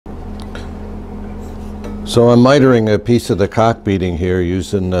So I'm mitering a piece of the cock beading here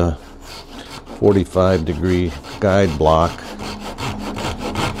using a 45-degree guide block.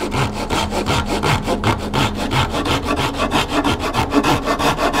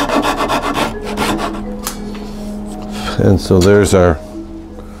 And so there's our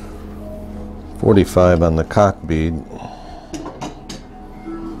 45 on the cock bead.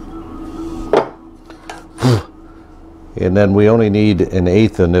 And then we only need an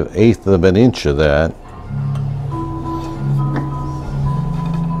eighth of an inch of that.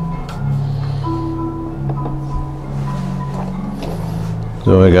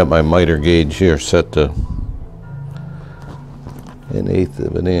 So I got my miter gauge here set to an eighth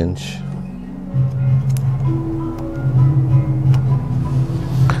of an inch.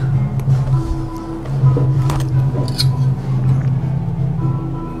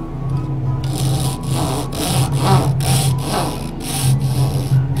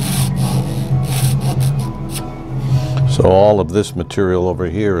 So all of this material over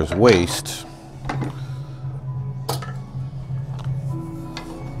here is waste.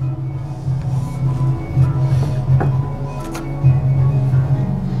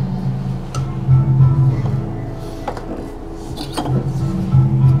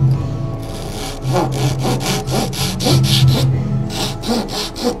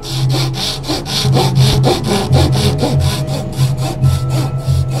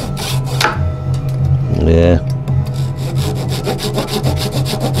 Yeah.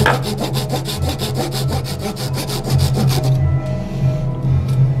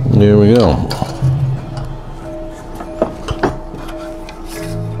 There we go.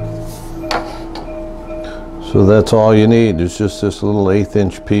 So that's all you need. It's just this little 1/8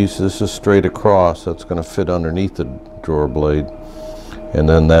 inch piece. This is straight across. That's going to fit underneath the drawer blade. And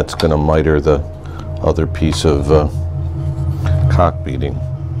then that's going to miter the other piece of cock beading.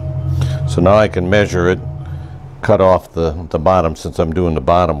 So now I can measure it, cut off the bottom, since I'm doing the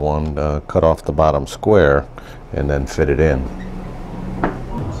bottom one, cut off the bottom square and then fit it in.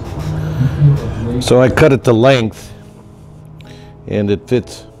 So I cut it to length and it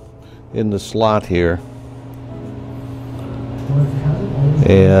fits in the slot here.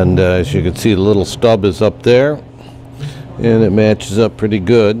 And as you can see, the little stub is up there and it matches up pretty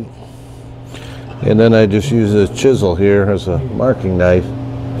good. And then I just use a chisel here as a marking knife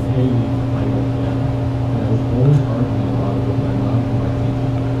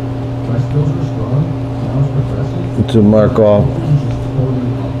to mark off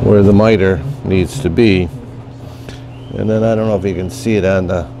where the miter needs to be. And then I don't know if you can see it on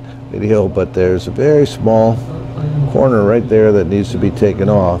the video, but there's a very small corner right there that needs to be taken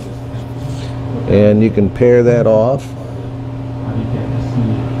off. And you can pare that off.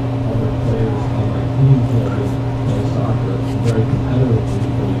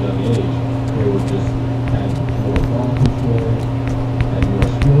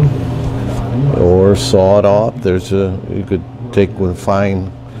 Or saw it off. You could take a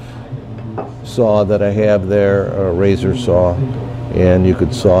fine saw that I have there, a razor saw, and you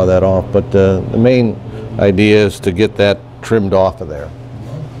could saw that off. But the main idea is to get that trimmed off of there.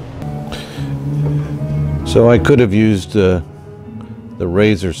 So I could have used the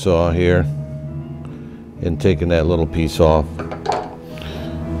razor saw here and taken that little piece off.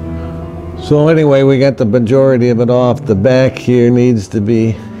 So anyway, we got the majority of it off. The back here needs to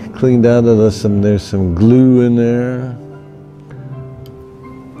be cleaned out of there's some glue in there.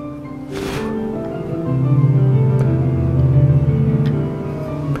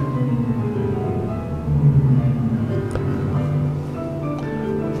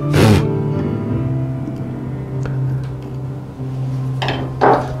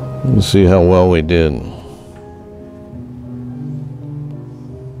 Let's see how well we did.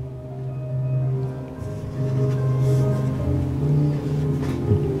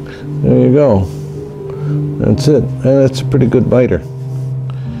 There you go. That's it. And that's a pretty good miter.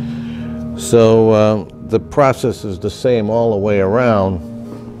 So the process is the same all the way around.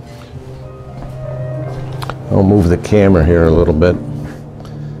 I'll move the camera here a little bit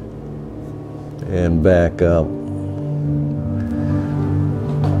and back up.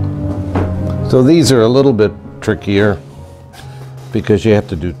 So these are a little bit trickier because you have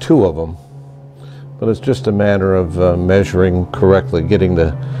to do two of them, but it's just a matter of measuring correctly, getting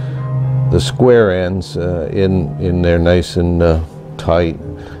the square ends in there nice and tight,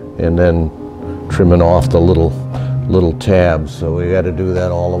 and then trimming off the little tabs. So we got to do that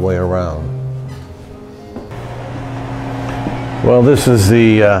all the way around. Well, this is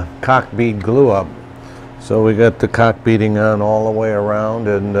the cock bead glue up. So we got the cock beading on all the way around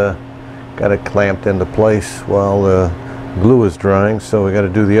and got it clamped into place while the glue is drying. So we got to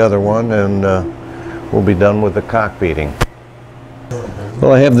do the other one, and we'll be done with the cock beading.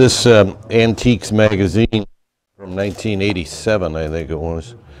 Well, I have this Antiques magazine from 1987, I think it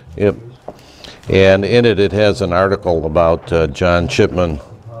was. Yep. And in it, it has an article about John Chipman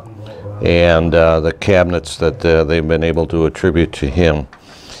and the cabinets that they've been able to attribute to him.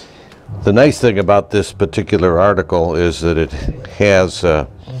 The nice thing about this particular article is that it has the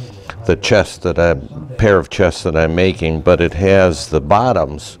pair of chests that I'm making, but it has the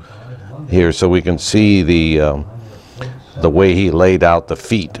bottoms here, so we can see the way he laid out the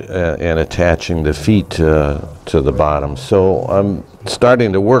feet and attaching the feet to the bottom. So I'm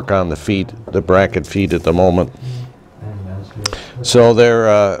starting to work on the feet, the bracket feet at the moment. So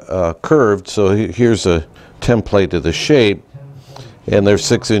they're curved, so here's a template of the shape, and they're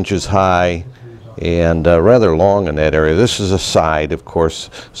 6 inches high and rather long in that area. This is a side, of course,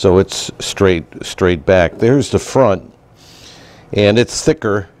 so it's straight back. There's the front, and it's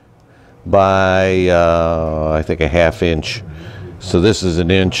thicker by I think a ½ inch. So this is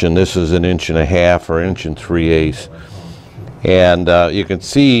 1 inch, and this is 1.5 inches or 1 3/8. And you can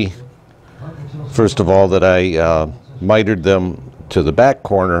see, first of all, that I mitered them to the back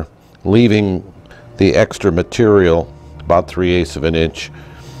corner, leaving the extra material, about 3/8 of an inch,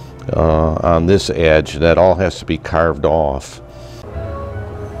 on this edge. That all has to be carved off.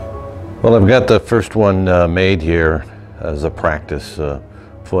 Well, I've got the first one made here as a practice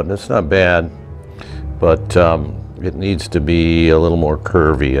foot, and it's not bad, but it needs to be a little more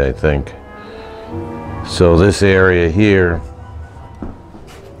curvy, I think. So this area here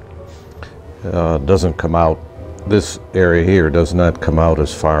doesn't come out. This area here does not come out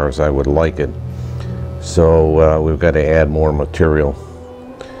as far as I would like it. So we've got to add more material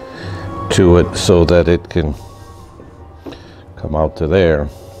to it so that it can come out to there.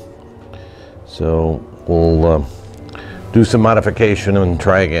 So we'll do some modification and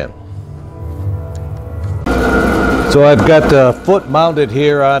try again. So I've got the foot mounted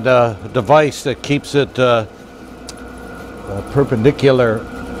here on a device that keeps it perpendicular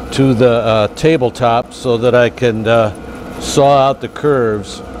to the tabletop so that I can saw out the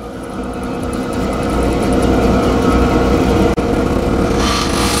curves.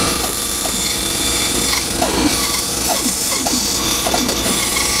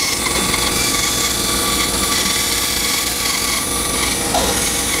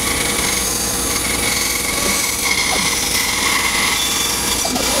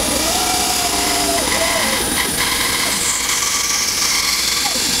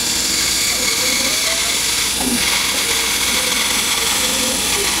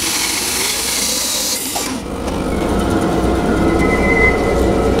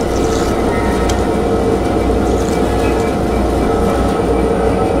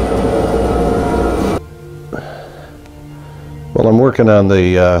 Well, I'm working on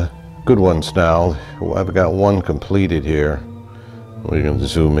the good ones now. I've got one completed here. We can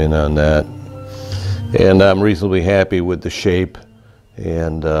zoom in on that. And I'm reasonably happy with the shape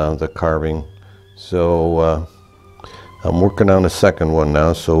and the carving. So I'm working on a second one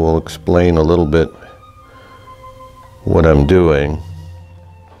now, so we'll explain a little bit what I'm doing.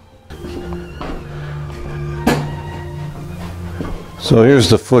 So here's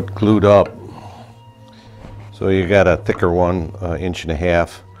the foot glued up. So you got a thicker one, 1.5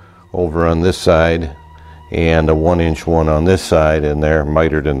 inches over on this side, and a 1-inch one on this side, and they're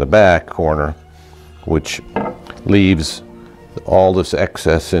mitered in the back corner, which leaves all this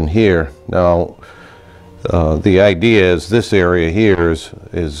excess in here. Now, the idea is this area here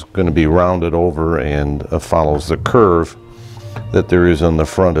is going to be rounded over and follows the curve that there is on the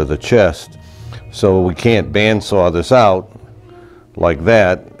front of the chest. So we can't bandsaw this out like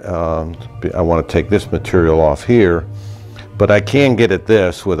that. I want to take this material off here, but I can get at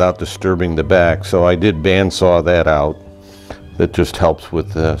this without disturbing the back, so I did bandsaw that out. That just helps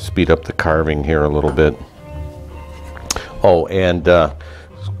with speed up the carving here a little bit. Oh, and of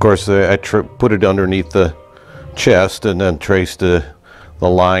course I put it underneath the chest and then traced the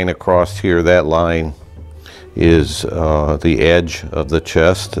line across here. That line is the edge of the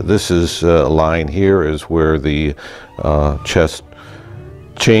chest. This is a line here is where the chest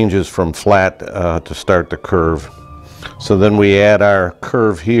changes from flat to start the curve. So then we add our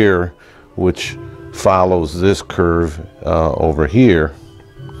curve here, which follows this curve over here.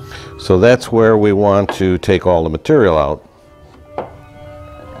 So that's where we want to take all the material out.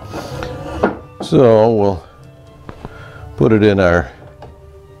 So we'll put it in our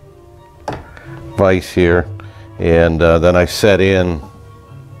vise here, and then I set in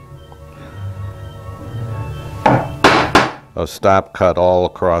a stop cut all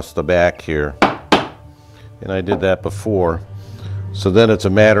across the back here, and I did that before. So then it's a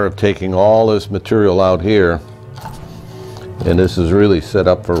matter of taking all this material out here, and this is really set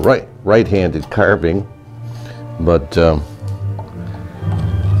up for right-handed carving, but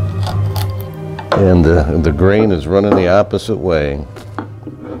and the grain is running the opposite way.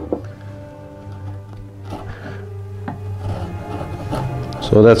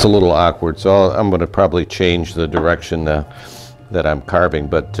 So that's a little awkward, so I'm going to probably change the direction that I'm carving,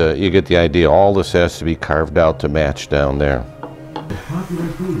 but you get the idea. All this has to be carved out to match down there.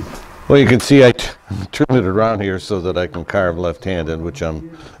 Well, you can see I turn it around here so that I can carve left-handed, which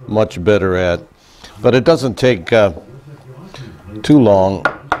I'm much better at. But it doesn't take too long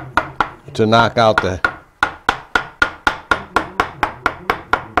to knock out the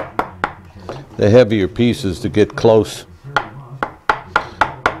heavier pieces to get close.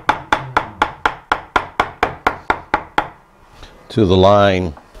 To the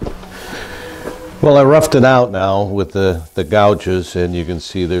line. Well, I roughed it out now with the gouges, and you can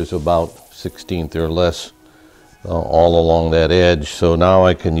see there's about 1/16 or less all along that edge. So now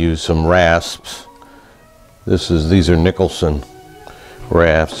I can use some rasps. These are Nicholson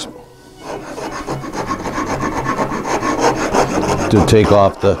rasps to take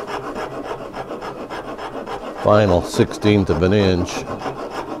off the final 1/16 of an inch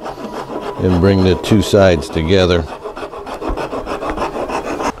and bring the two sides together.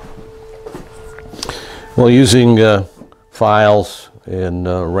 Well, using files and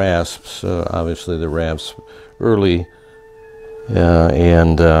rasps, obviously the rasps early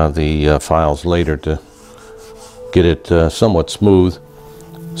and the files later to get it somewhat smooth.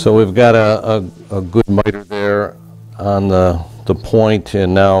 So we've got a good miter there on the point,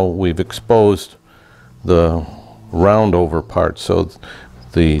 and now we've exposed the round over part. So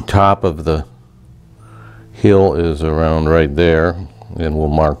the top of the hill is around right there, and we'll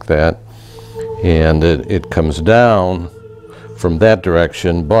mark that. And it comes down from that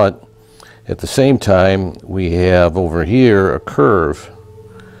direction, but at the same time we have over here a curve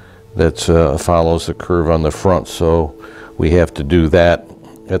that follows the curve on the front, so we have to do that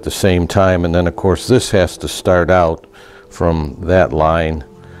at the same time. And then of course this has to start out from that line,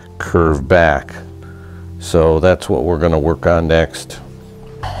 curve back. So that's what we're going to work on next.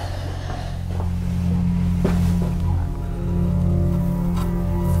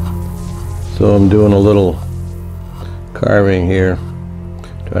 So I'm doing a little carving here,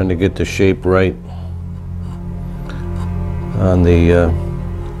 trying to get the shape right on the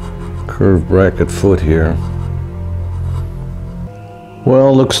curved bracket foot here.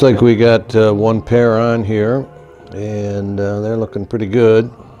 Well, looks like we got one pair on here, and they're looking pretty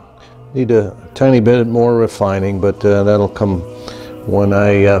good. Need a tiny bit more refining, but that'll come when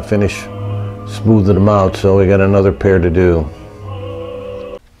I finish smoothing them out. So we got another pair to do.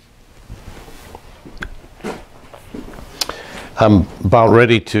 I'm about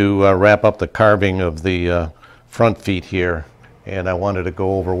ready to wrap up the carving of the front feet here, and I wanted to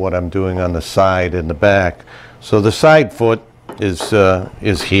go over what I'm doing on the side and the back. So the side foot is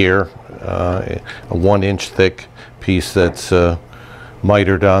here, a 1-inch thick piece that's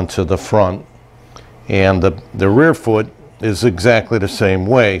mitered onto the front, and the rear foot is exactly the same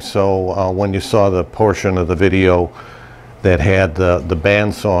way. So when you saw the portion of the video that had the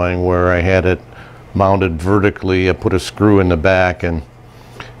band sawing where I had it mounted vertically, I put a screw in the back and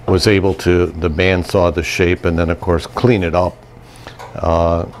was able to the bandsaw the shape, and then of course clean it up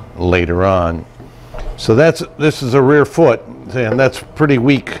later on. So this is a rear foot, and that's pretty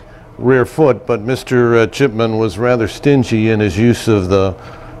weak rear foot, but Mr. Chipman was rather stingy in his use of the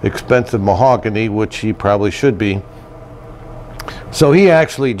expensive mahogany, which he probably should be. So he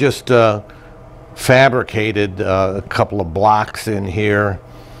actually just fabricated a couple of blocks in here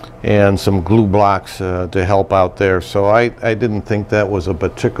and some glue blocks to help out there. So I didn't think that was a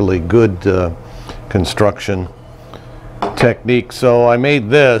particularly good construction technique. So I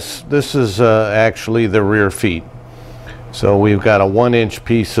made this. This is actually the rear feet. So we've got a 1-inch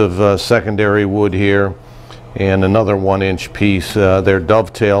piece of secondary wood here and another 1-inch piece. They're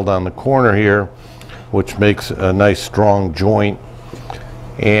dovetailed on the corner here, which makes a nice strong joint.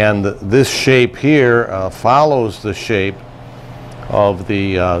 And this shape here follows the shape of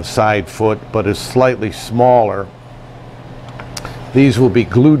the side foot, but is slightly smaller. These will be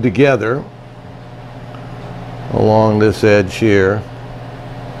glued together along this edge here,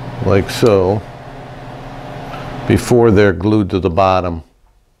 like so, before they're glued to the bottom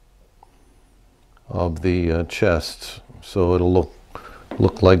of the chest. So it'll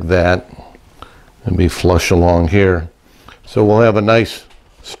look like that and be flush along here. So we'll have a nice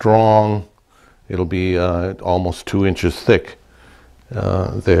strong, it'll be almost 2 inches thick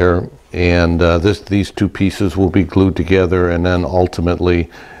there, and these two pieces will be glued together, and then ultimately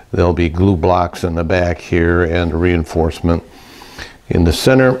there'll be glue blocks in the back here and reinforcement in the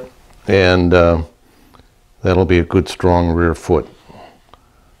center, and that'll be a good strong rear foot.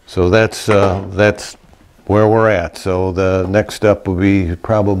 So that's where we're at. So the next step will be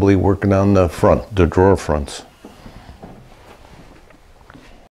probably working on the drawer fronts.